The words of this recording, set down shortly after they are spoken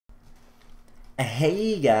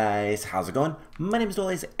Hey guys, how's it going? My name is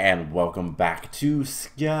Dolays and welcome back to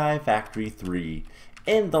Sky Factory 3.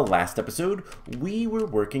 In the last episode, we were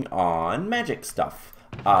working on magic stuff.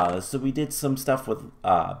 So we did some stuff with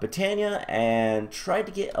Botania and tried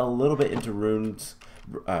to get a little bit into runes.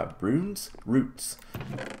 Roots.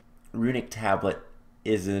 Runic tablet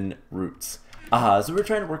is in roots. So we're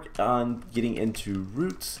trying to work on getting into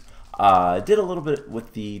roots. Did a little bit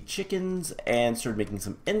with the chickens and started making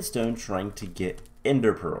some endstone trying to get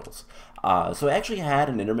ender pearls. So I actually had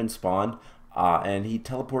an enderman spawn and he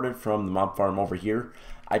teleported from the mob farm over here.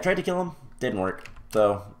 I tried to kill him, didn't work.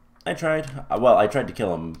 So I tried, I tried to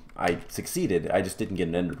kill him. I succeeded, I just didn't get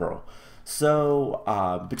an ender pearl.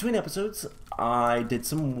 So between episodes, I did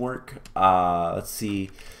some work, let's see,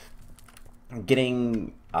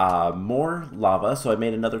 getting more lava, so I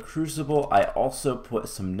made another crucible. I also put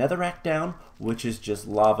some netherrack down, which is just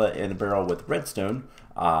lava in a barrel with redstone,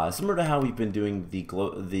 similar to how we've been doing the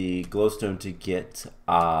glowstone to get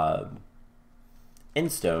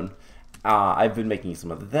endstone. I've been making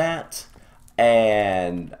some of that,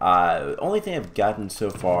 and only thing I've gotten so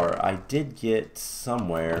far, I did get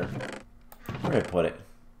somewhere. Where did I put it?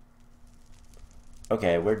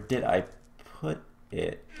 Okay, where did I put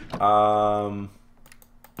it?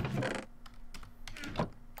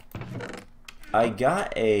 I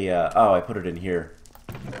got a, oh, I put it in here.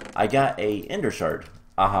 I got a ender shard,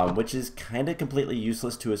 which is kind of completely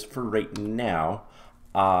useless to us for right now.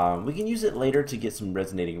 We can use it later to get some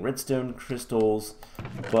resonating redstone crystals,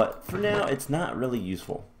 but for now it's not really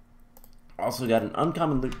useful. Also got an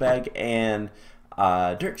uncommon loot bag and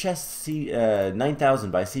dirt chest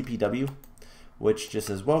 9000 by CPW, which just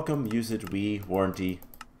says welcome, usage, warranty,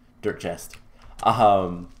 dirt chest.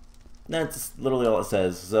 That's literally all it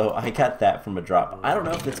says, so I got that from a drop. I don't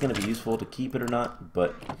know if it's going to be useful to keep it or not,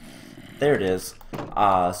 but there it is.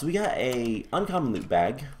 So we got a uncommon loot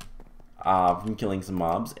bag from killing some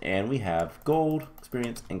mobs, and we have gold,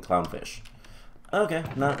 experience, and clownfish. Okay,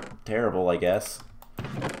 not terrible, I guess.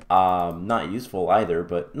 Not useful either,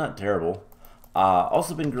 but not terrible.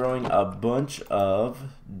 Also been growing a bunch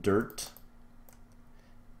of dirt,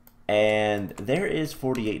 and there is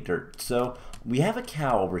 48 dirt. So we have a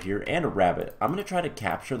cow over here and a rabbit. I'm going to try to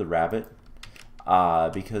capture the rabbit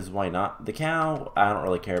because why not? The cow I don't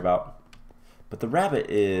really care about, but the rabbit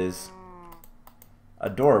is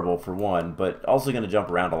adorable for one, but also going to jump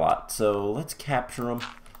around a lot. So let's capture him.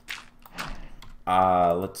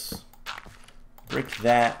 Let's break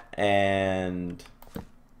that and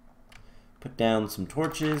put down some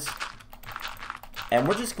torches. And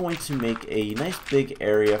we're just going to make a nice big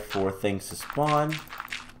area for things to spawn.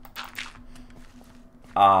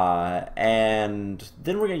 And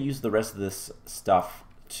then we're going to use the rest of this stuff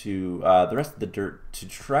to, the rest of the dirt to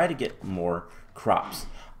try to get more crops.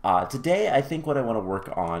 Today, I think what I want to work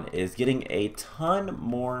on is getting a ton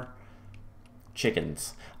more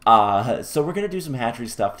chickens. So we're going to do some hatchery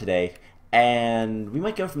stuff today, and we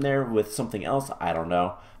might go from there with something else, I don't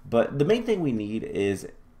know. But the main thing we need is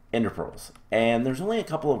ender pearls, and there's only a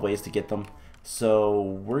couple of ways to get them, so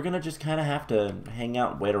we're gonna just kind of have to hang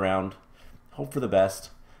out, wait around, hope for the best,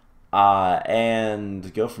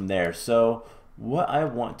 and go from there. So what I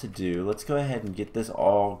want to do, let's go ahead and get this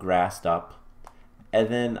all grassed up, and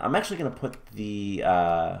then I'm actually gonna put the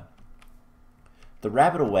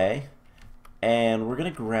rabbit away, and we're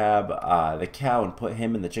gonna grab the cow and put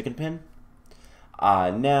him in the chicken pen.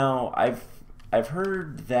 Now I've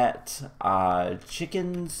heard that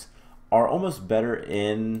chickens are almost better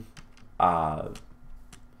in the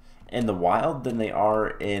wild than they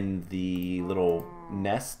are in the little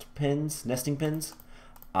nesting pens.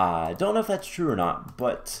 Don't know if that's true or not,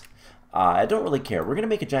 but I don't really care. We're gonna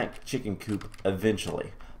make a giant chicken coop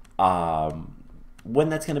eventually. When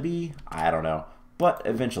that's gonna be, I don't know, but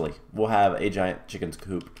eventually we'll have a giant chicken's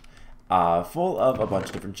coop full of a bunch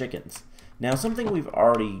of different chickens. Now, something we've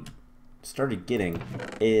already started getting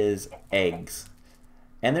is eggs,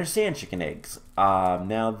 and they're sand chicken eggs.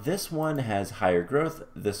 Now this one has higher growth,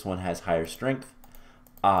 this one has higher strength,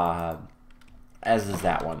 as is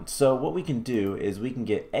that one. So what we can do is we can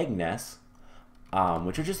get egg nests,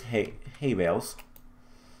 which are just hay bales,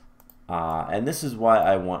 and this is why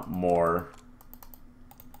I want more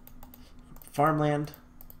farmland.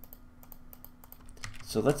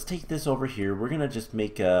 So let's take this over here. We're gonna just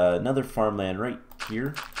make another farmland right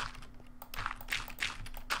here.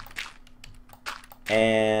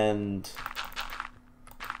 And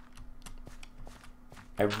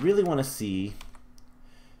I really want to see,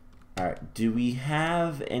 alright, do we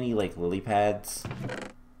have any like lily pads?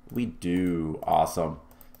 We do. Awesome.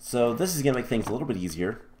 So this is going to make things a little bit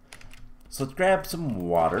easier. So let's grab some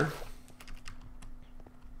water.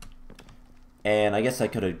 And I guess I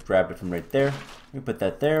could have grabbed it from right there. We put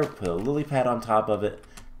that there, put a lily pad on top of it.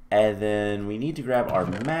 And then we need to grab our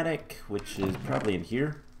mattock, which is probably in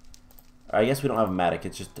here. I guess we don't have a mattock,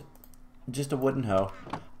 it's just a wooden hoe.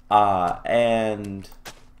 And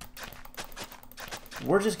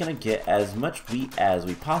we're just gonna get as much wheat as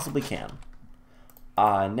we possibly can.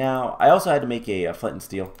 Now, I also had to make a flint and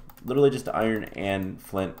steel. Literally just iron and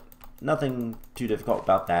flint. Nothing too difficult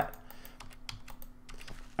about that.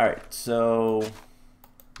 Alright, so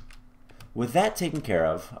with that taken care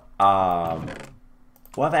of,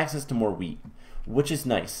 we'll have access to more wheat, which is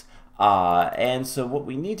nice. And so what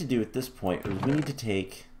we need to do at this point is we need to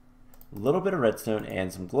take a little bit of redstone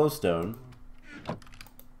and some glowstone,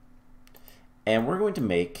 and we're going to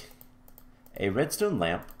make a redstone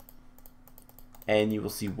lamp, and you will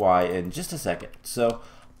see why in just a second. So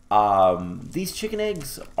these chicken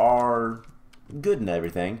eggs are good and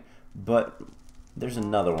everything, but there's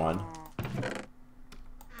another one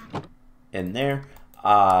in there.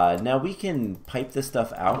 Now we can pipe this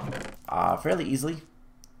stuff out fairly easily.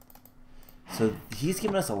 So he's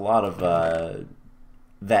given us a lot of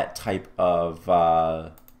that type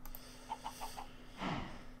of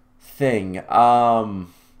thing.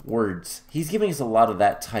 Words. He's giving us a lot of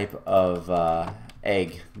that type of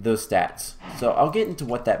egg, those stats. So I'll get into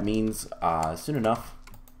what that means soon enough.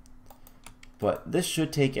 But this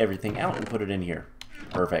should take everything out and put it in here.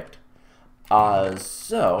 Perfect.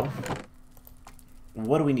 So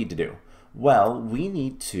what do we need to do? Well, we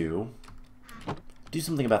need to do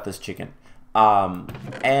something about this chicken.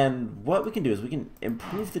 And what we can do is we can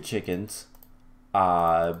improve the chickens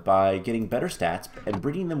by getting better stats and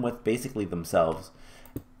breeding them with basically themselves.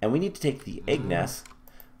 And we need to take the egg nest,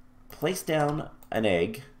 place down an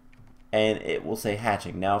egg, and it will say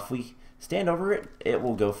hatching. Now if we stand over it, it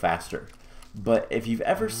will go faster. But if you've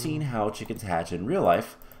ever seen how chickens hatch in real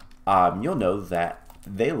life, you'll know that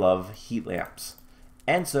they love heat lamps.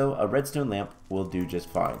 And so a redstone lamp will do just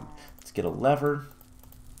fine. Let's get a lever.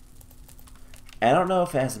 And I don't know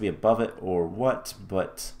if it has to be above it or what,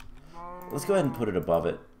 but let's go ahead and put it above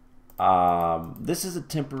it. This is a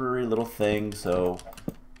temporary little thing, so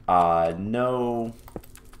no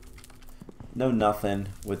nothing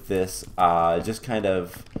with this. Just kind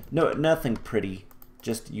of nothing pretty,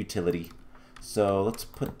 just utility. So let's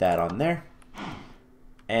put that on there.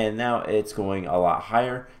 And now it's going a lot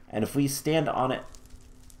higher. And if we stand on it,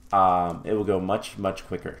 it will go much, much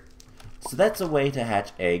quicker. So that's a way to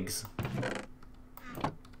hatch eggs.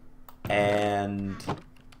 And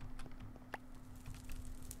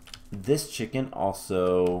this chicken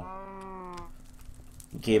also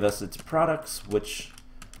gave us its products, which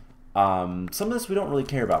some of this we don't really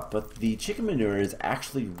care about, but the chicken manure is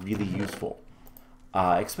actually really useful,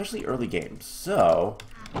 especially early games. So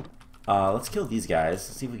let's kill these guys,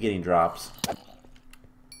 see if we get any drops.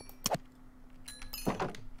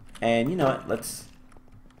 And you know what, let's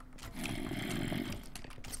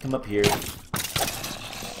come up here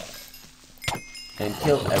and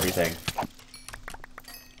kill everything.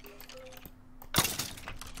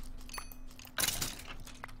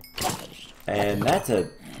 And that's a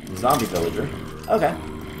zombie villager. Okay,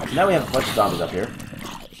 so now we have a bunch of zombies up here.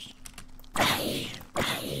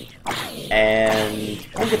 And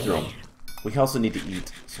we'll get through them. We also need to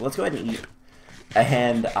eat, so let's go ahead and eat.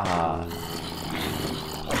 And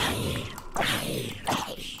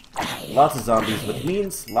lots of zombies, which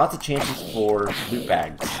means lots of chances for loot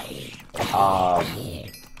bags.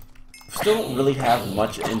 Still don't really have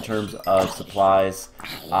much in terms of supplies.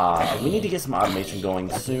 We need to get some automation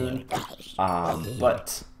going soon,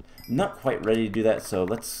 but I'm not quite ready to do that, so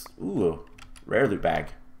let's... Ooh, rare loot bag.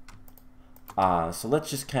 So let's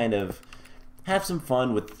just kind of have some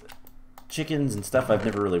fun with chickens and stuff I've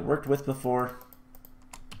never really worked with before.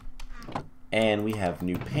 And we have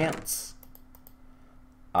new pants.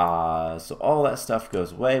 So all that stuff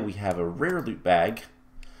goes away. We have a rare loot bag,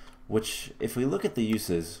 which if we look at the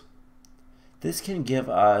uses, this can give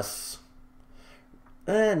us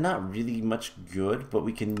not really much good, but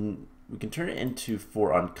we can turn it into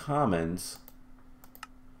 4 uncommons.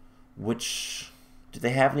 Which, do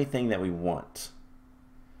they have anything that we want?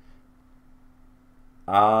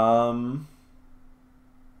 Not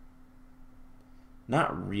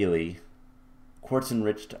really. Quartz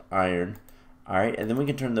enriched iron. Alright, and then we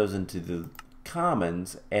can turn those into the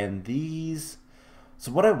commons, and these...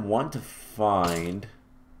 So what I want to find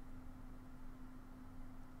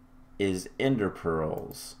is ender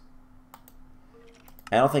pearls.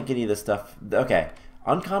 I don't think any of this stuff... Okay,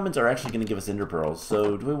 uncommons are actually going to give us ender pearls,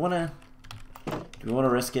 so do we want to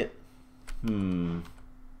risk it? Is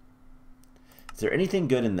there anything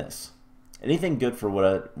good in this? Anything good for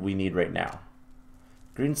what we need right now?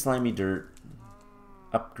 Green slimy dirt.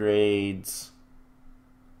 Upgrades.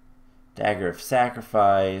 Dagger of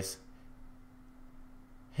sacrifice.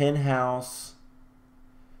 Hen house.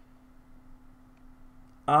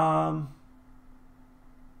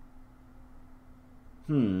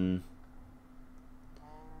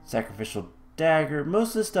 Sacrificial dagger. Most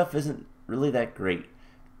of this stuff isn't really that great.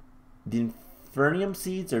 The Infernium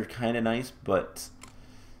seeds are kind of nice, but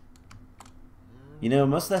you know,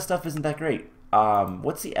 most of that stuff isn't that great.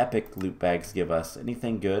 What's the epic loot bags give us?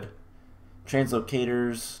 Anything good?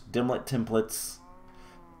 Translocators, dimlet templates,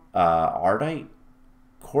 ardite,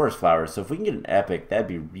 chorus flowers. So if we can get an epic, that'd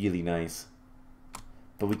be really nice.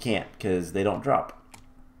 But we can't because they don't drop.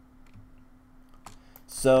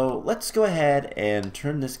 So let's go ahead and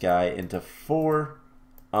turn this guy into 4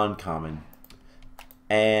 uncommon.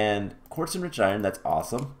 And quartz enriched iron, that's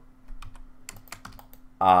awesome.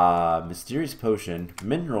 Mysterious potion,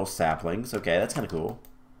 mineral saplings, okay, that's kind of cool.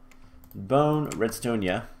 Bone, redstone,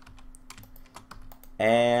 yeah.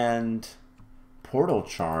 And portal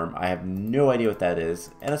charm, I have no idea what that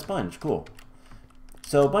is. And a sponge, cool.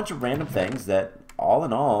 So a bunch of random things that all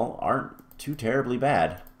in all aren't too terribly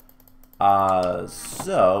bad.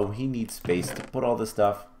 So he needs space to put all this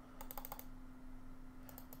stuff.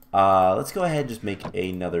 Let's go ahead and just make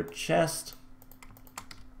another chest.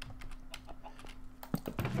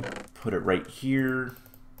 Put it right here.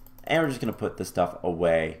 And we're just going to put this stuff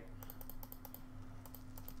away.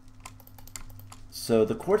 So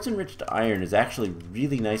the quartz enriched iron is actually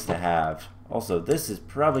really nice to have. Also, this is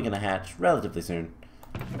probably going to hatch relatively soon.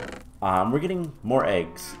 We're getting more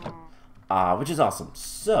eggs, which is awesome.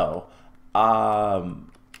 So,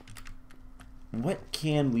 what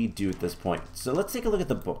can we do at this point? So let's take a look at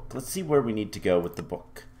the book. Let's see where we need to go with the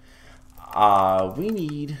book. We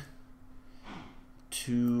need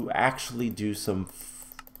to actually do some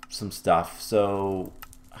stuff. So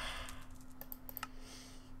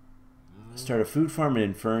start a food farm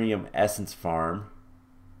and Infernium essence farm.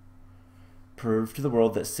 Prove to the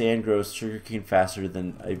world that sand grows sugarcane faster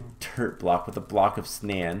than a dirt block with a block of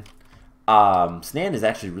snan. Snan is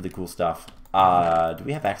actually really cool stuff. Do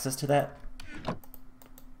we have access to that?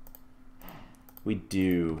 We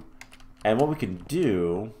do. And what we can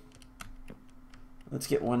do, let's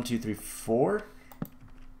get 1, 2, 3, 4.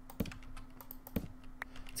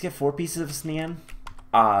 Let's get 4 pieces of snan.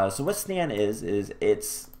 So what snan is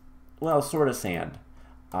it's, well, sort of sand.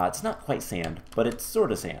 It's not quite sand, but it's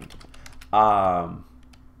sort of sand.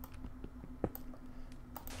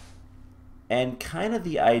 And kind of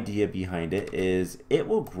the idea behind it is it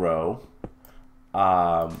will grow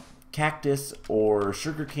cactus or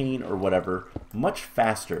sugarcane or whatever much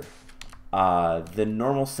faster than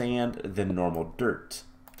normal sand, than normal dirt.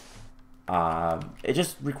 It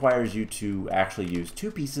just requires you to actually use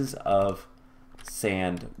 2 pieces of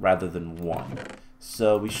sand rather than 1.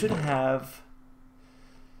 So we should have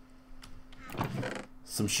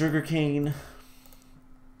some sugarcane,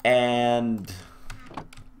 and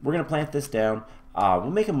we're going to plant this down.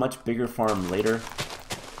 We'll make a much bigger farm later.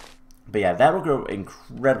 But yeah, that'll grow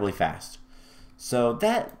incredibly fast. So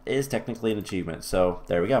that is technically an achievement. So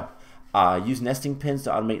there we go. Use nesting pins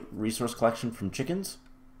to automate resource collection from chickens.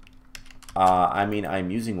 I mean,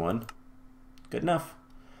 I'm using one. Good enough.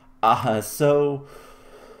 So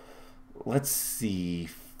let's see.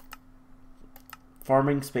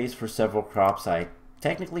 Farming space for several crops. I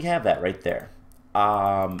technically have that right there.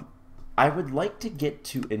 I would like to get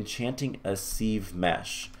to enchanting a sieve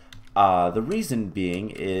mesh. The reason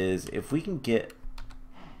being is if we can get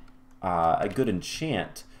a good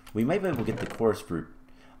enchant, we might be able to get the chorus fruit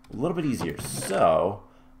a little bit easier. So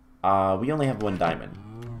we only have 1 diamond.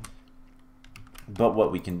 But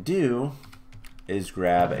what we can do is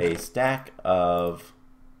grab a stack of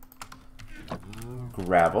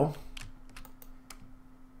gravel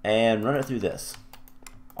and run it through this.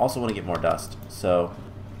 Also want to get more dust. So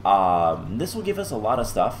this will give us a lot of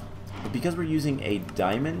stuff. But because we're using a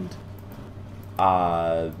diamond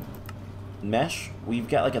mesh, we've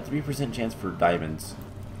got like a 3% chance for diamonds.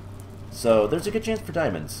 So there's a good chance for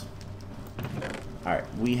diamonds.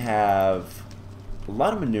 Alright, we have a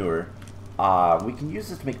lot of manure. We can use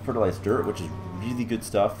this to make fertilized dirt, which is really good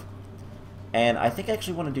stuff. And I think I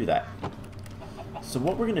actually want to do that. So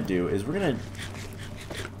what we're going to do is we're going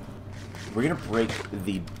to break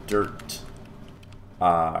the dirt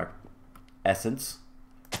essence.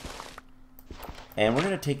 And we're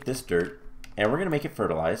going to take this dirt and we're going to make it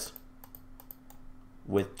fertilized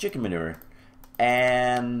with chicken manure.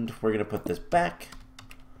 And we're going to put this back.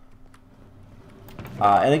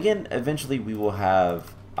 And again, eventually we will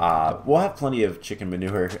have we'll have plenty of chicken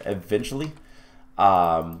manure eventually.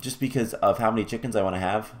 just because of how many chickens I want to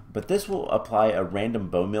have. But this will apply a random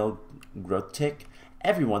bone meal growth tick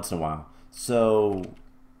every once in a while. So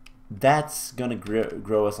that's going to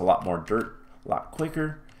grow us a lot more dirt, a lot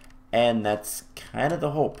quicker, and that's kind of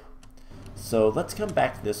the hope. So let's come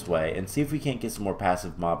back this way and see if we can't get some more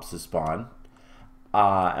passive mobs to spawn.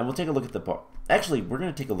 And we'll take a look at the book. Actually, we're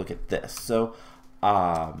going to take a look at this. So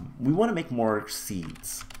we want to make more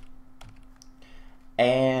seeds.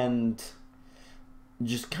 And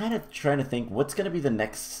just kind of trying to think what's going to be the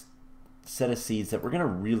next set of seeds that we're going to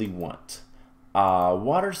really want.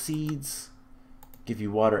 Water seeds give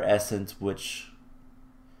you water essence, which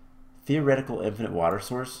theoretical infinite water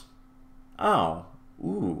source. Oh,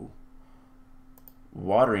 ooh.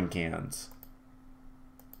 Watering cans.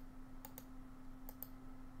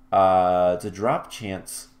 It's a drop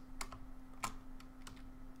chance.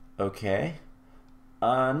 Okay.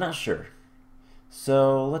 Not sure.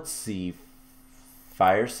 So let's see.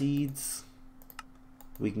 Fire seeds.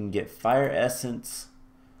 We can get fire essence.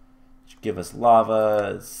 Which give us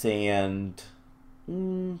lava, sand.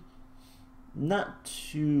 Not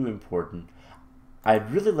too important.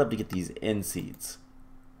 I'd really love to get these end seeds,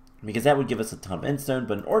 because that would give us a ton of endstone,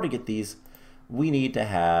 but in order to get these, we need to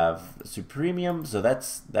have supremium, so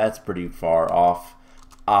that's pretty far off.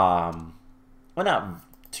 Well, not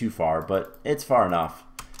too far, but it's far enough.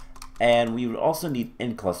 And we would also need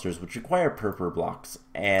end clusters, which require purple blocks,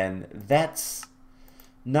 and that's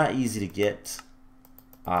not easy to get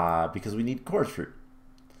because we need chorus fruit.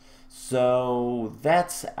 So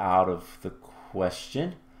that's out of the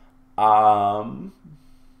question.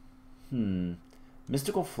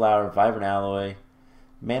 Mystical flower, vibrant alloy,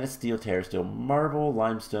 mana steel, terra steel, marble,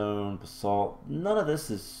 limestone, basalt. None of this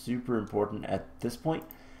is super important at this point.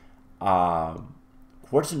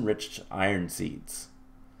 Quartz enriched iron seeds.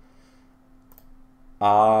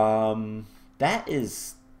 That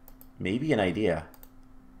is maybe an idea.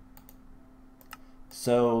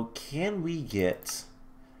 So can we get,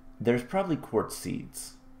 there's probably quartz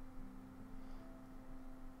seeds.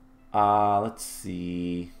 Let's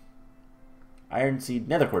see. Iron seed,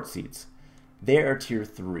 nether quartz seeds. They are tier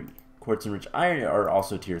 3. Quartz enriched iron are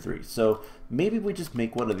also tier 3. So maybe we just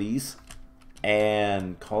make one of these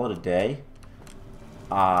and call it a day.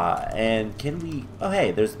 And can we, oh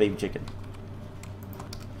hey, there's the baby chicken.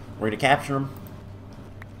 We're going to capture them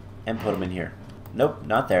and put them in here. Nope,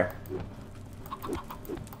 not there.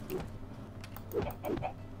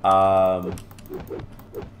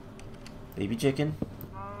 Baby chicken.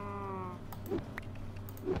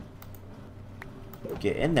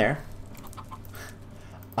 Get in there.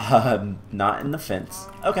 Not in the fence.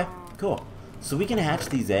 Okay, cool. So we can hatch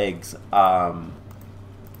these eggs.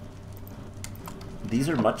 These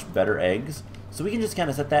are much better eggs. So we can just kind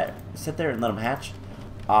of sit there and let them hatch.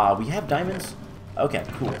 We have diamonds. Okay,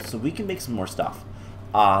 cool. So we can make some more stuff.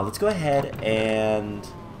 Let's go ahead and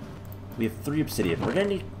we have 3 obsidian. We're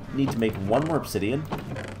gonna need to make 1 more obsidian.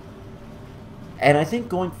 And I think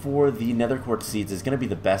going for the nether quartz seeds is going to be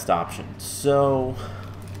the best option. So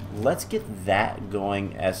let's get that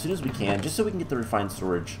going as soon as we can, just so we can get the refined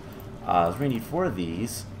storage. So we're going to need 4 of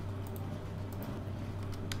these.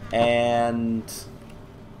 And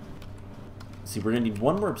see, we're going to need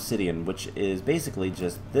 1 more obsidian, which is basically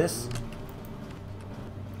just this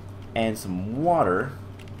and some water.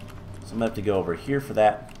 So I'm going to have to go over here for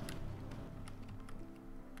that.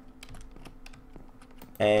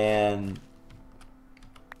 And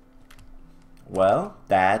well,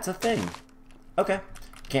 that's a thing. Okay.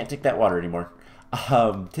 Can't take that water anymore.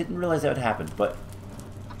 Didn't realize that would happen, but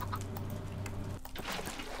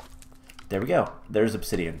there we go. There's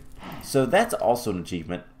obsidian. So that's also an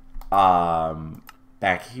achievement.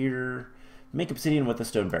 Back here, make obsidian with a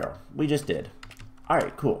stone barrel. We just did.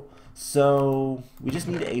 Alright, cool. So we just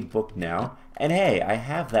need a book now. And hey, I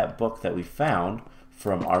have that book that we found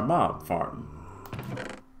from our mob farm.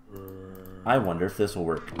 I wonder if this will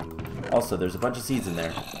work. Also, there's a bunch of seeds in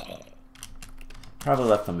there. Probably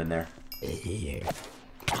left them in there.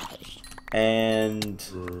 And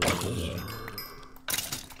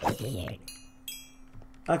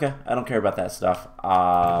okay, I don't care about that stuff.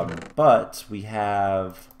 But we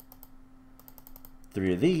have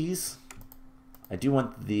 3 of these. I do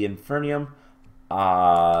want the Infernium.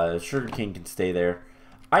 Sugarcane can stay there.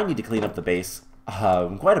 I need to clean up the base.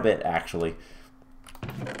 Quite a bit, actually.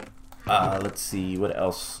 Let's see, what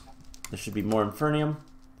else? There should be more Infernium.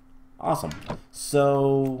 Awesome.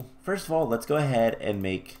 So, first of all, let's go ahead and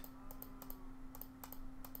make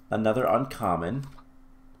another uncommon.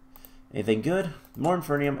 Anything good? More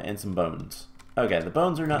Infernium and some bones. Okay, the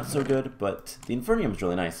bones are not so good, but the Infernium is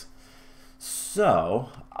really nice. So,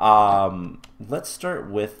 let's start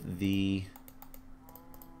with the...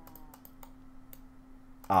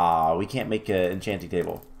 we can't make an enchanting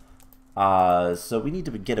table. So we need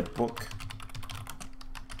to get a book.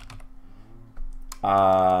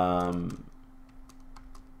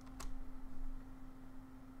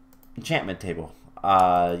 Enchantment table.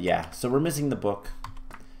 Yeah, so we're missing the book.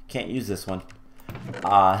 Can't use this one.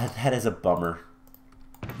 That is a bummer.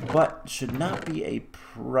 But should not be a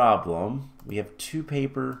problem. We have 2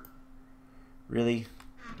 paper. Really?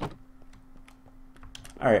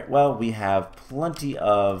 Alright, well, we have plenty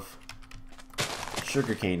of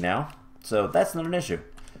sugarcane now. So that's not an issue.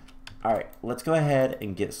 Alright, let's go ahead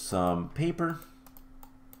and get some paper.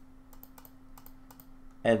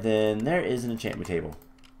 And then there is an enchantment table.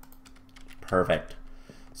 Perfect.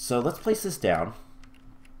 So let's place this down.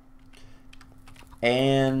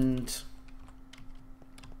 And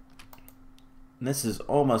this is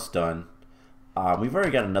almost done. We've already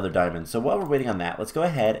got another diamond. So while we're waiting on that, let's go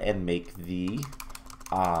ahead and make the...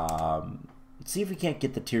 see if we can't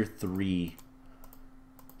get the tier 3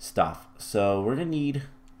 stuff. So we're going to need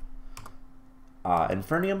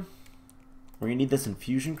Infernium. We're going to need this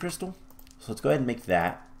infusion crystal. So let's go ahead and make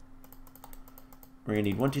that. We're going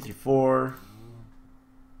to need 1, 2, 3, 4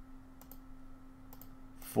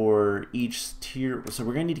 for each tier. So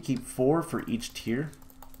we're going to need to keep 4 for each tier.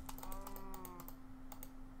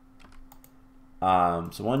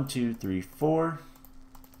 So 1, 2, 3, 4.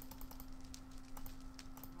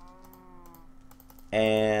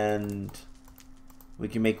 And we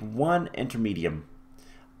can make 1 intermedium.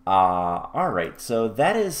 Alright, so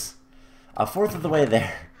that is a 4th of the way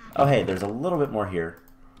there. Oh hey, there's a little bit more here.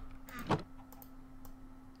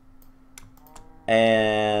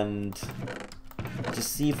 And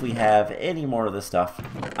just see if we have any more of this stuff.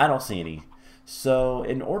 I don't see any. So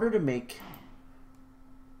in order to make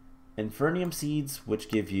Infernium seeds, which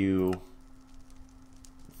give you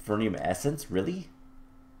Infernium essence, really?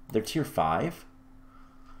 They're tier 5?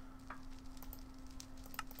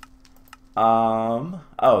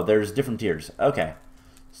 Oh, there's different tiers. Okay.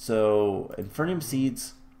 So, Infernium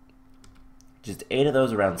seeds, just 8 of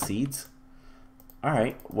those around seeds.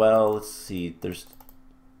 Alright, well, let's see. There's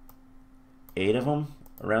 8 of them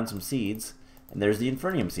around some seeds, and there's the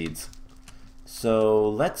Infernium seeds. So,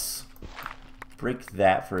 let's break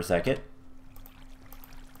that for a second.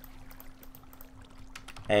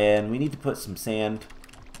 And we need to put some sand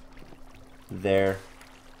there.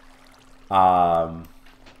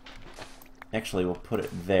 Actually, we'll put it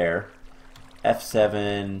there.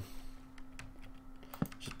 F7.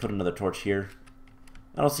 Just put another torch here.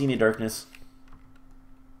 I don't see any darkness.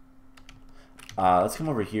 Let's come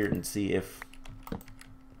over here and see if...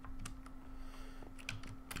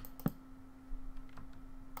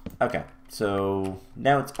 Okay, so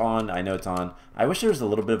now it's on. I know it's on. I wish there was a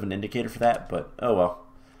little bit of an indicator for that, but oh well.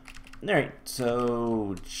 Alright,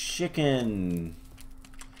 so chicken.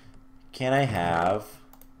 Can I have...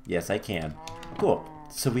 Yes, I can. Cool.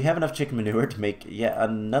 So we have enough chicken manure to make yet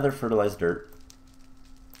another fertilized dirt.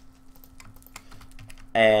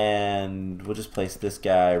 And we'll just place this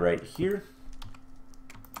guy right here.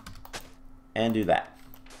 And do that.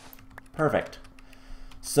 Perfect.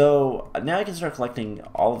 So now I can start collecting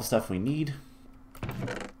all of the stuff we need.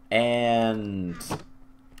 And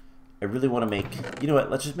I really want to make... You know what?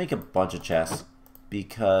 Let's just make a bunch of chests.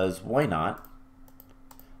 Because why not?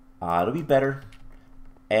 It'll be better.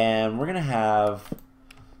 And we're going to have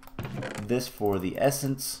this for the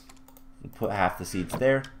essence. We'll put half the seeds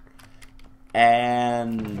there.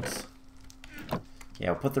 And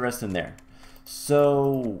yeah, we'll put the rest in there.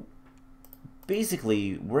 So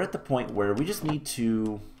basically, we're at the point where we just need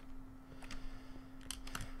to...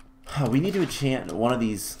 We need to enchant one of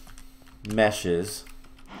these meshes.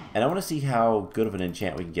 And I want to see how good of an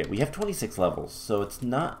enchant we can get. We have 26 levels, so it's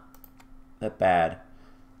not that bad.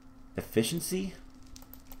 Efficiency?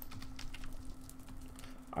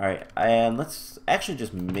 Alright, and let's actually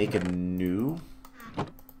just make a new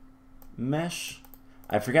mesh.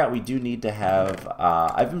 I forgot we do need to have...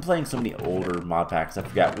 I've been playing so many older mod packs, I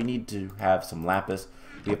forgot we need to have some lapis.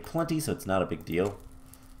 We have plenty, so it's not a big deal.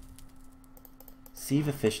 Sieve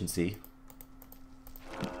efficiency.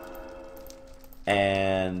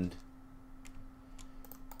 And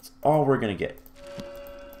it's all we're going to get.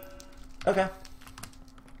 Okay.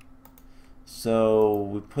 So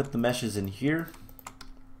we put the meshes in here.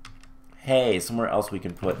 Hey, somewhere else we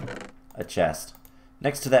can put a chest.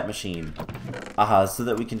 Next to that machine. So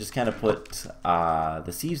that we can just kind of put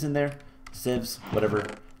the sieves in there. Sieves, whatever.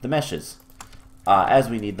 The meshes. As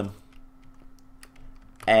we need them.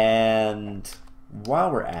 And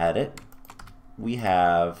while we're at it, we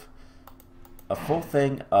have a full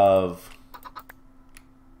thing of...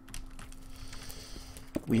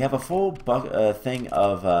 We have a full thing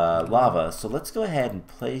of lava, so let's go ahead and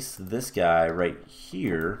place this guy right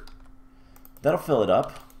here. That'll fill it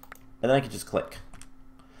up, and then I can just click.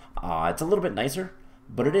 It's a little bit nicer,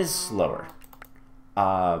 but it is slower.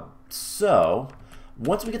 So,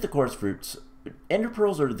 once we get the coarse fruits, ender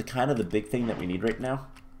pearls are the kind of the big thing that we need right now.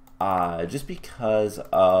 Just because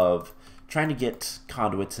of trying to get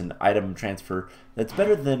conduits and item transfer that's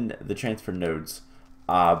better than the transfer nodes,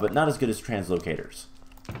 but not as good as translocators.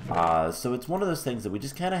 So it's one of those things that we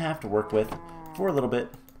just kind of have to work with for a little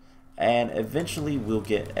bit, and eventually we'll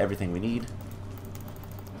get everything we need.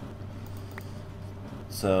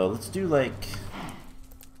 So let's do like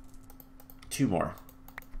 2 more.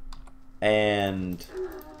 And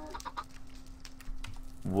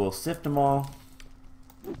we'll sift them all.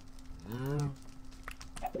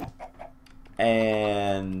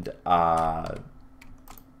 And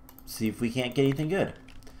see if we can't get anything good.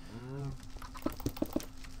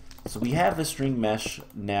 So we have the string mesh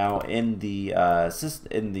now in the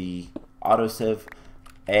autosieve,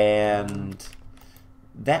 and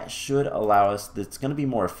that should allow us. That's going to be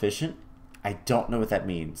more efficient. I don't know what that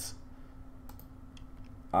means.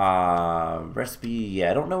 Recipe,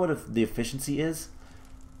 yeah, I don't know what the efficiency is.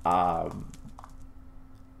 But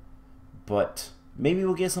maybe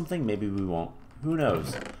we'll get something, maybe we won't. Who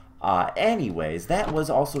knows? Anyways, that was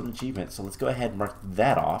also an achievement, so let's go ahead and mark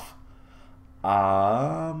that off.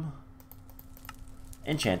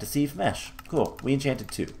 Enchant a sieve mesh. Cool, we enchanted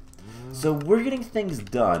 2. So we're getting things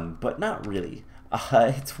done, but not really.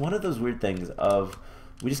 It's one of those weird things of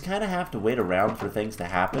we just kind of have to wait around for things to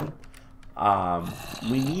happen.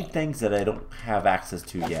 We need things that I don't have access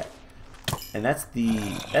to yet, and that's the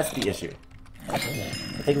issue. I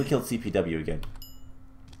think we killed CPW again.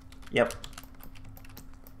 Yep.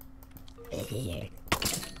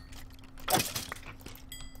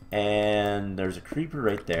 And there's a creeper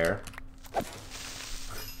right there.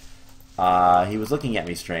 He was looking at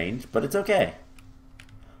me strange, but it's okay.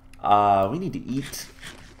 We need to eat.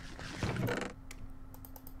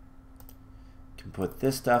 Can put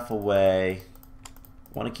this stuff away.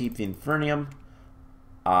 Want to keep the Infernium.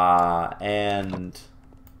 And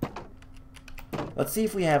let's see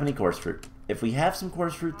if we have any coarse fruit. If we have some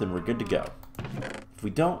coarse fruit, then we're good to go. If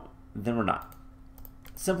we don't, then we're not.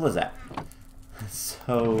 Simple as that.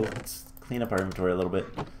 So let's clean up our inventory a little bit.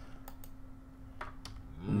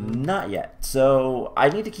 Not yet. So I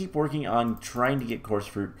need to keep working on trying to get coarse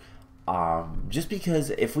fruit. Just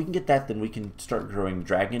because if we can get that, then we can start growing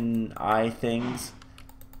dragon eye things.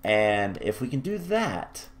 And if we can do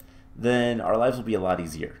that, then our lives will be a lot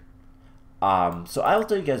easier. So I'll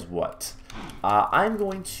tell you guys what. I'm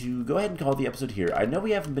going to go ahead and call the episode here. I know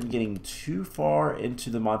we haven't been getting too far into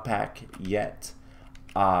the mod pack yet.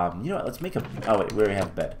 You know what? Let's make a... Oh, wait. We already have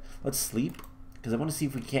a bed. Let's sleep, because I want to see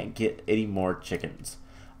if we can't get any more chickens.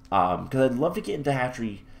 Because I'd love to get into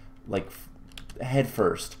hatchery, like, head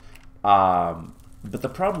first. But the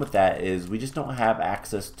problem with that is we just don't have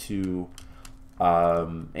access to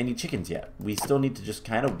any chickens yet. We still need to just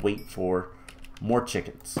kind of wait for more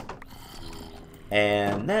chickens.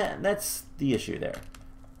 And that's the issue there.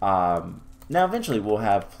 Now, eventually, we'll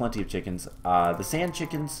have plenty of chickens. The sand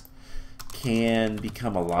chickens can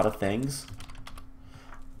become a lot of things.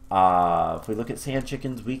 If we look at sand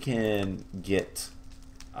chickens, we can get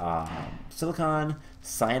silicon,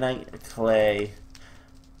 cyanite, clay,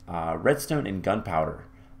 redstone, and gunpowder.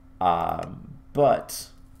 But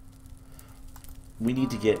we need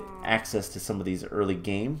to get access to some of these early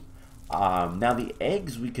game. Now, the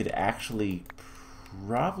eggs we could actually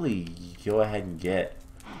probably go ahead and get.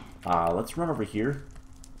 Let's run over here.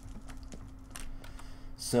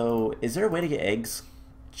 So, is there a way to get eggs?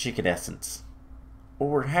 Chicken essence.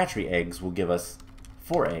 Or hatchery eggs will give us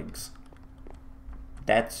 4 eggs.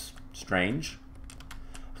 That's strange.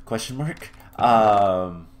 Question mark?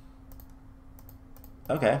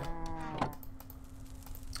 Okay.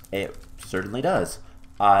 It certainly does.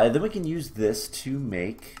 Then we can use this to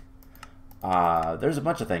make... there's a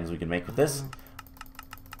bunch of things we can make with this.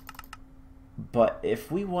 But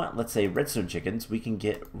if we want, let's say, redstone chickens, we can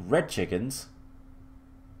get red chickens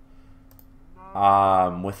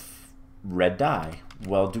with red dye.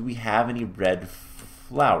 Well, do we have any red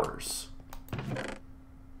flowers?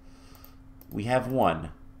 We have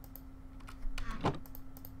 1.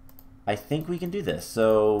 I think we can do this.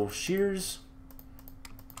 So, shears,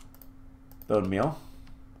 bone meal,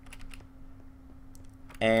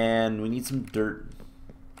 and we need some dirt.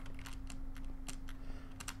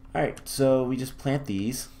 Alright, so we just plant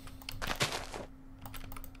these,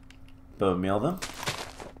 bone meal them,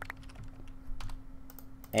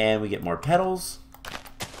 And we get more petals.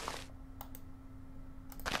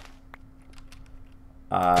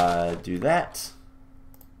 Do that.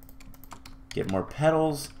 Get more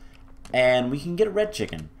petals. And we can get a red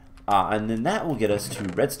chicken. And then that will get us to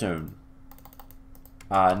redstone.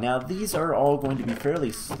 Now these are all going to be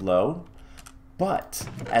fairly slow, but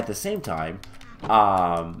at the same time,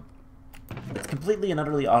 it's completely and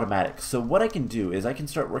utterly automatic. So what I can do is I can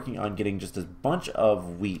start working on getting just a bunch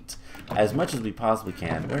of wheat, as much as we possibly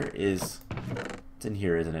can. Where is... It's in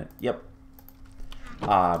here, isn't it? Yep.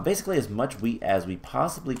 Basically as much wheat as we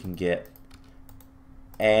possibly can get,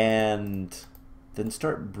 and then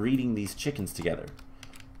start breeding these chickens together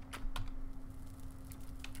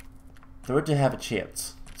for it to have a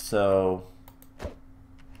chance. So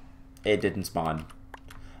it didn't spawn,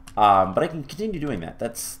 but I can continue doing that.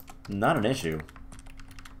 That's not an issue.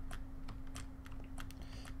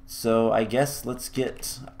 So I guess let's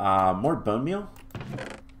get more bone meal,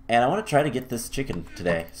 and I want to try to get this chicken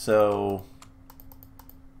today. So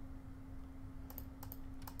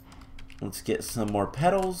let's get some more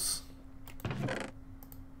petals.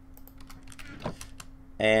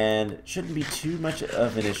 And it shouldn't be too much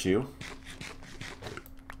of an issue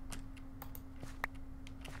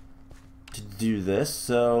to do this.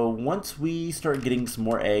 So once we start getting some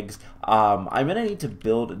more eggs, I'm going to need to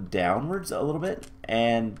build downwards a little bit.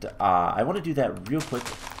 And I want to do that real quick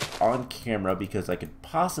on camera because I could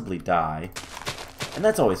possibly die. And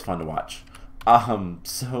that's always fun to watch.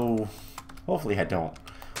 So hopefully I don't.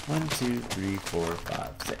 1, 2, 3, 4, 5,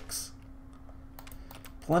 6.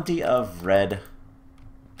 Plenty of red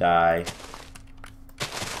dye.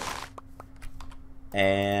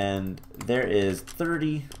 And there is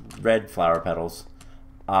 30 red flower petals.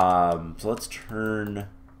 So let's turn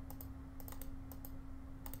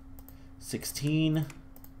 16.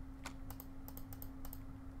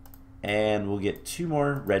 And we'll get 2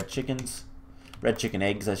 more red chickens. Red chicken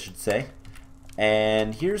eggs, I should say.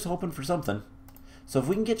 And here's hoping for something. So if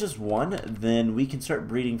we can get just 1, then we can start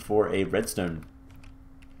breeding for a redstone.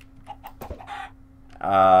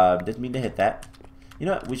 Didn't mean to hit that. You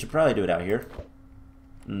know what? We should probably do it out here.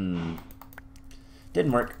 Didn't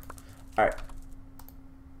work. Alright.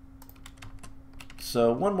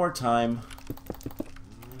 So one more time.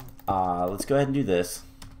 Let's go ahead and do this.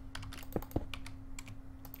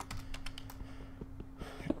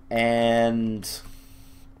 And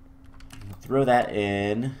throw that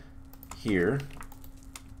in here.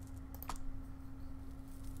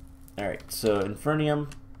 Alright, so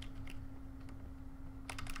Infernium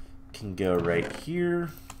can go right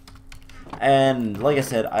here. And like I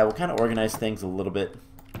said, I will kind of organize things a little bit.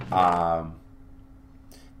 The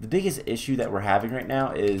biggest issue that we're having right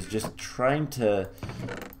now is just trying to...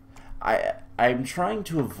 I'm trying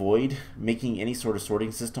to avoid making any sort of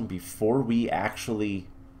sorting system before we actually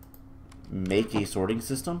make a sorting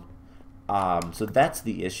system. So that's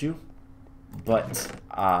the issue. But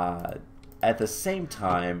at the same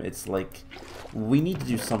time, it's like we need to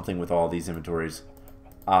do something with all these inventories.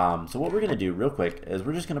 So what we're going to do real quick is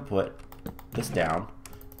we're just going to put this down.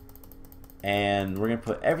 And we're going to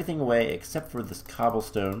put everything away except for this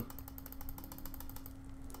cobblestone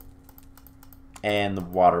and the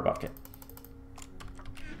water bucket.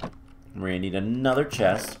 We're going to need another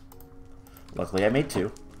chest. Luckily I made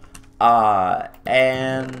 2.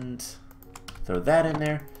 And throw that in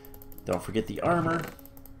there. Don't forget the armor.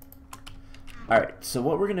 Alright, so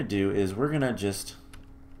what we're going to do is we're going to just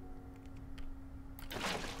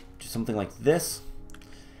do something like this.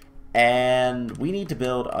 And we need to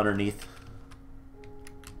build underneath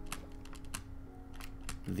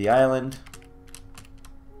the island.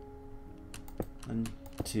 1,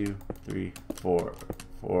 2, 3, 4,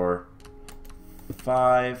 4,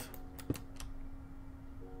 5.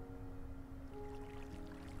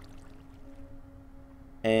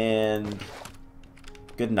 And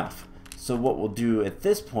good enough. So what we'll do at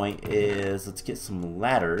this point is let's get some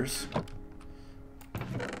ladders.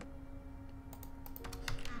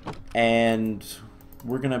 And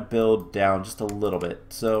we're going to build down just a little bit.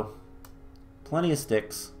 So plenty of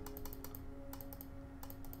sticks.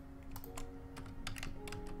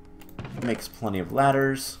 Makes plenty of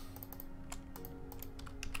ladders.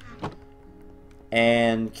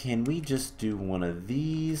 And can we just do one of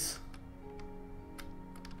these?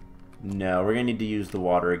 No, we're going to need to use the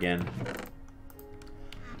water again.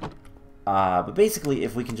 But basically,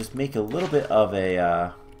 if we can just make a little bit of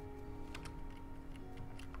a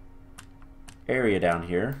area down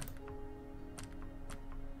here.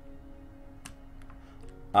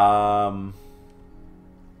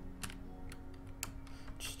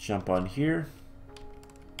 Just jump on here.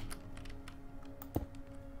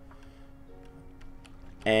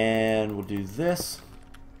 And we'll do this.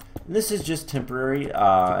 And this is just temporary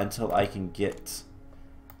until I can get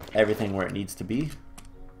everything where it needs to be.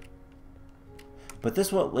 But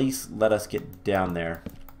this will at least let us get down there.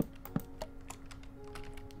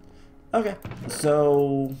 Okay,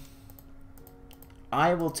 so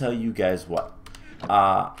I will tell you guys what.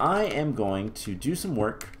 I am going to do some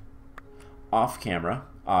work off camera,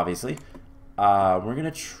 obviously. We're going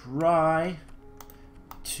to try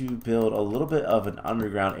to build a little bit of an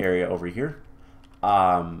underground area over here,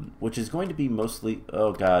 which is going to be mostly,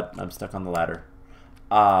 oh god, I'm stuck on the ladder,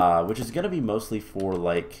 which is going to be mostly for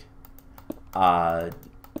like,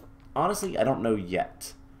 honestly, I don't know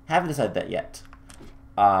yet. Haven't decided that yet.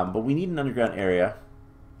 But we need an underground area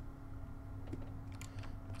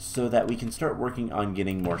so that we can start working on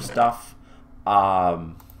getting more stuff.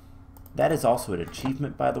 That is also an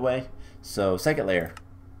achievement, by the way. So, second layer.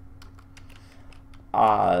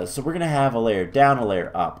 So we're going to have a layer down, a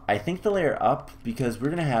layer up. I think the layer up because we're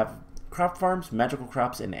going to have crop farms, magical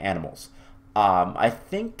crops, and animals. I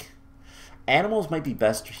think animals might be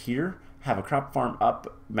best here. Have a crop farm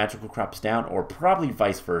up, magical crops down, or probably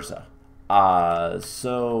vice versa.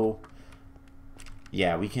 So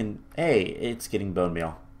yeah, we can, hey, it's getting bone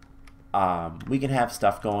meal. We can have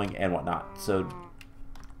stuff going and whatnot. So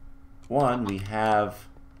one, we have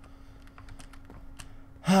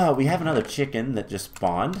another chicken that just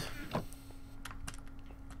spawned.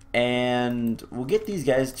 And we'll get these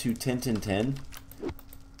guys to 10, 10, 10.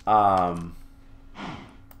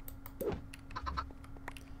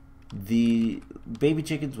 The baby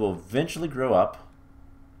chickens will eventually grow up.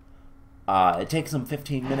 It takes them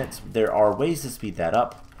 15 minutes. There are ways to speed that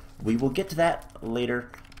up. We will get to that later.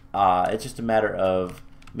 It's just a matter of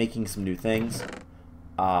making some new things.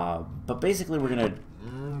 But basically we're going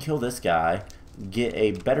to kill this guy, get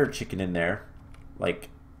a better chicken in there, like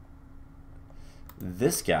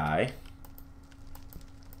this guy,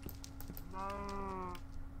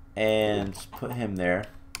 and put him there.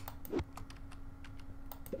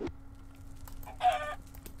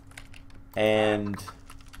 And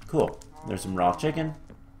cool. There's some raw chicken.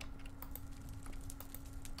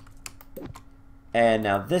 And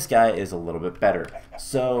now this guy is a little bit better.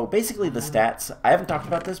 So basically the stats, I haven't talked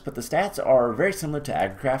about this, but the stats are very similar to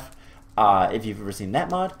AgriCraft, if you've ever seen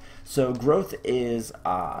that mod. So growth is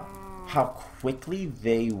how quickly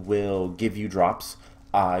they will give you drops.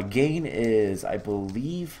 Gain is, I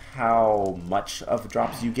believe, how much of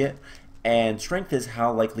drops you get. And strength is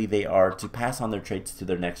how likely they are to pass on their traits to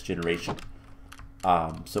their next generation.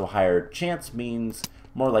 So higher chance means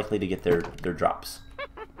more likely to get their drops.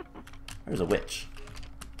 There's a witch.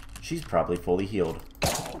 She's probably fully healed.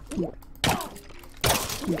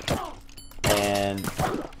 And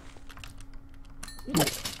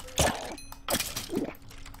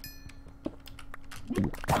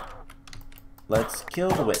let's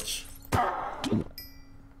kill the witch.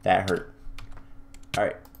 That hurt.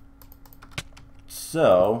 Alright.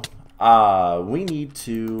 So, we need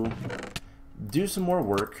to do some more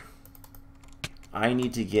work. I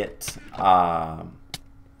need to get a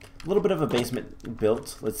little bit of a basement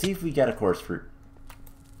built. Let's see if we got a chorus fruit.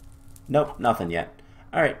 Nope, nothing yet.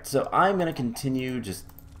 Alright, so I'm going to continue just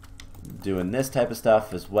doing this type of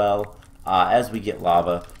stuff as well as we get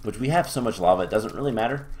lava, which we have so much lava it doesn't really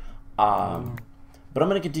matter. But I'm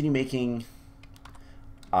going to continue making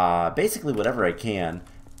basically whatever I can.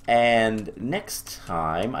 And next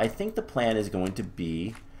time, I think the plan is going to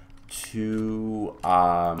be to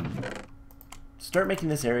start making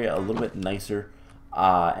this area a little bit nicer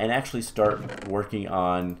and actually start working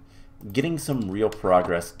on getting some real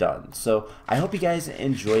progress done. So I hope you guys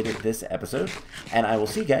enjoyed this episode, and I will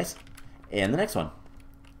see you guys in the next one.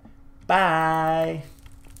 Bye!